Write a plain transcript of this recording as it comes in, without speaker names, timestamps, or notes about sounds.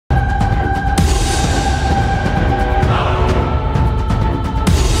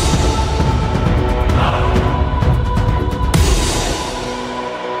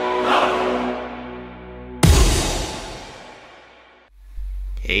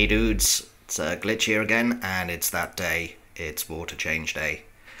Hey dudes, it's Glitch here again, and it's that day. It's water change day.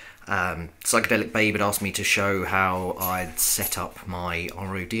 Psychedelic Babe had asked me to show how I'd set up my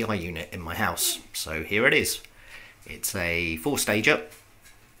RODI unit in my house. So here it is. It's a 4-stager,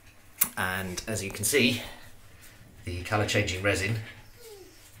 and as you can see, the colour changing resin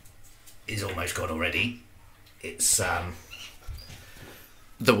is almost gone already. It's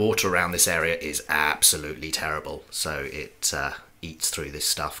the water around this area is absolutely terrible, so it eats through this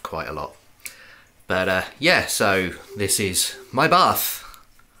stuff quite a lot. But yeah, so this is my bath.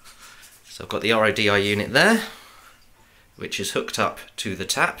 So I've got the RODI unit there, which is hooked up to the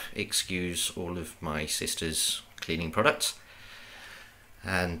tap. Excuse all of my sister's cleaning products.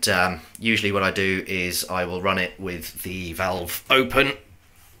 And usually what I do is I will run it with the valve open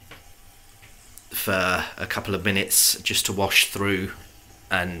for a couple of minutes just to wash through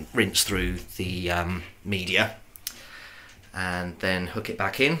and rinse through the media, and then hook it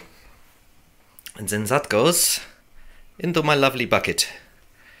back in, and then that goes into my lovely bucket.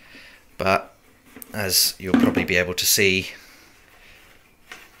 But as you'll probably be able to see,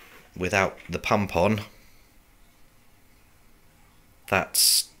 without the pump on,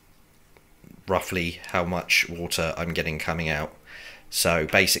 that's roughly how much water I'm getting coming out. So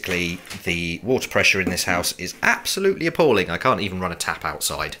basically the water pressure in this house is absolutely appalling. I can't even run a tap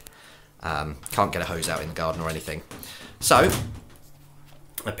outside. Can't get a hose out in the garden or anything. So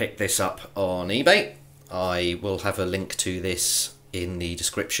I picked this up on eBay. I will have a link to this in the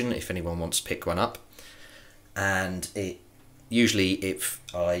description if anyone wants to pick one up. And it usually, if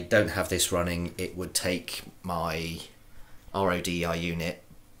I don't have this running, it would take my RODI unit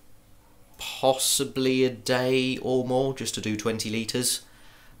possibly a day or more just to do 20 litres,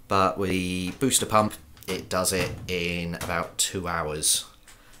 but with the booster pump it does it in about 2 hours.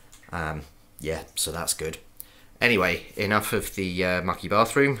 Yeah, so that's good. Anyway, enough of the mucky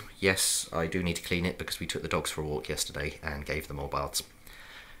bathroom. Yes, I do need to clean it because we took the dogs for a walk yesterday and gave them all baths.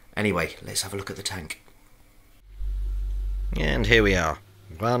 Anyway, let's have a look at the tank. And here we are,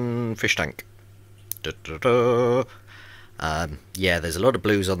 one fish tank. Da, da, da. Yeah, there's a lot of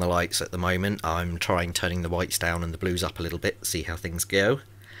blues on the lights at the moment. I'm trying turning the whites down and the blues up a little bit, see how things go.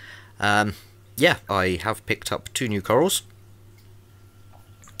 Yeah, I have picked up 2 new corals.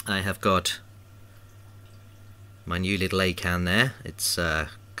 I have got my new little A-can there. It's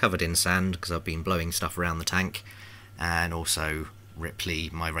covered in sand because I've been blowing stuff around the tank, and also Ripley,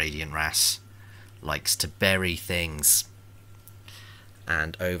 my radiant wrasse, likes to bury things.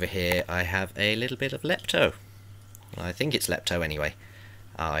 And over here I have a little bit of lepto. I think it's lepto anyway.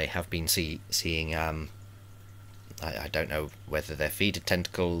 I have been seeing, I don't know whether they're feeder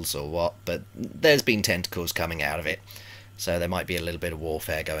tentacles or what, but there's been tentacles coming out of it. So there might be a little bit of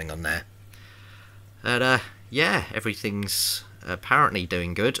warfare going on there. But yeah, everything's apparently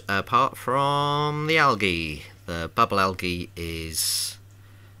doing good, apart from the algae. The bubble algae is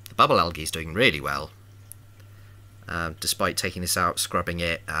doing really well. Despite taking this out, scrubbing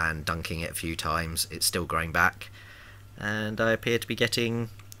it and dunking it a few times, it's still growing back. And I appear to be getting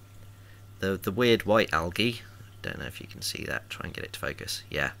the weird white algae. Don't know if you can see that. Try and get it to focus.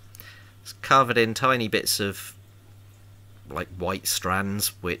 Yeah, it's covered in tiny bits of like white strands,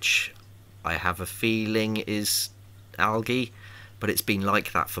 which I have a feeling is algae, but it's been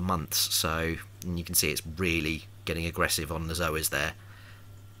like that for months. So and you can see it's really getting aggressive on the zoas there.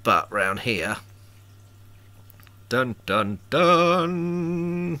 But round here, dun dun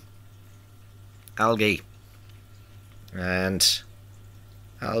dun, algae. And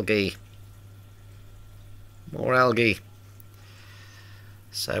algae, more algae.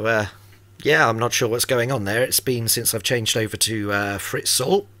 So yeah, I'm not sure what's going on there. It's been since I've changed over to Fritz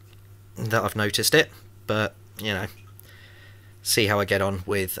salt that I've noticed it, but you know, see how I get on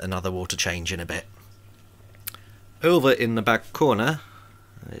with another water change in a bit. Over in the back corner,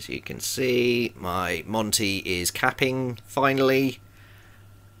 as you can see, my Monty is capping finally,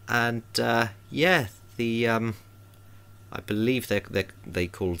 and yeah, the I believe they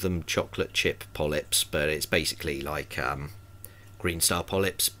call them chocolate chip polyps, but it's basically like green star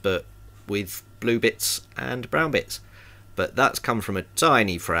polyps, but with blue bits and brown bits. But that's come from a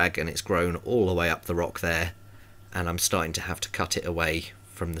tiny frag, and it's grown all the way up the rock there, and I'm starting to have to cut it away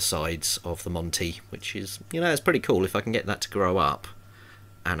from the sides of the Monty, which is, you know, it's pretty cool. If I can get that to grow up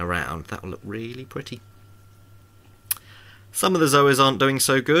and around, that will look really pretty. Some of the zoas aren't doing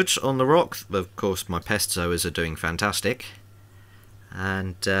so good on the rock. Of course, my pest zoas are doing fantastic.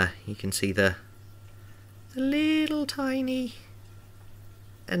 And you can see the little tiny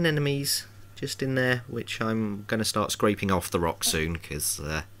anemones just in there, which I'm going to start scraping off the rock soon because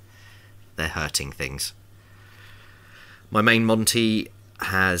they're hurting things. My main Monty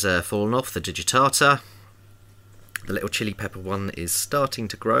has fallen off, the digitata. The little chili pepper one is starting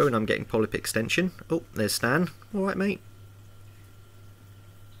to grow and I'm getting polyp extension. Oh, there's Stan. Alright, mate.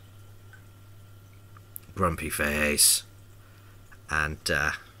 Grumpy face. And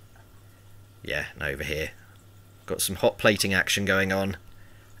yeah, and over here got some hot plating action going on,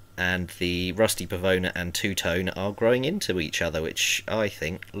 and the rusty pavona and two-tone are growing into each other, which I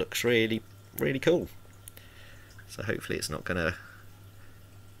think looks really cool. So hopefully it's not going to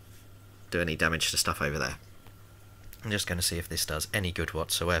do any damage to stuff over there. I'm just going to see if this does any good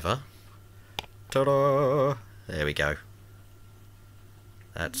whatsoever. Ta-da! There we go.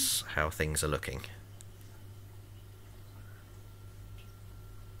 That's how things are looking.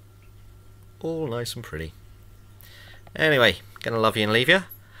 All nice and pretty. Anyway, gonna love you and leave you.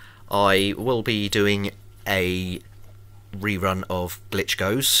 I will be doing a rerun of Glitch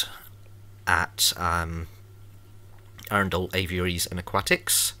Goes at Arundel Aviaries and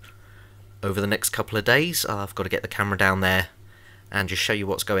Aquatics over the next couple of days. I've got to get the camera down there and just show you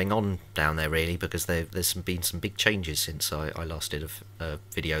what's going on down there, really, because there's been some big changes since I last did a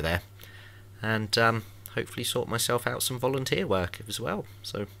video there, and hopefully sort myself out some volunteer work as well.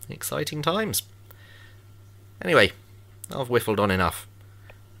 So exciting times. Anyway, I've whiffled on enough.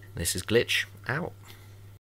 This is Glitch out.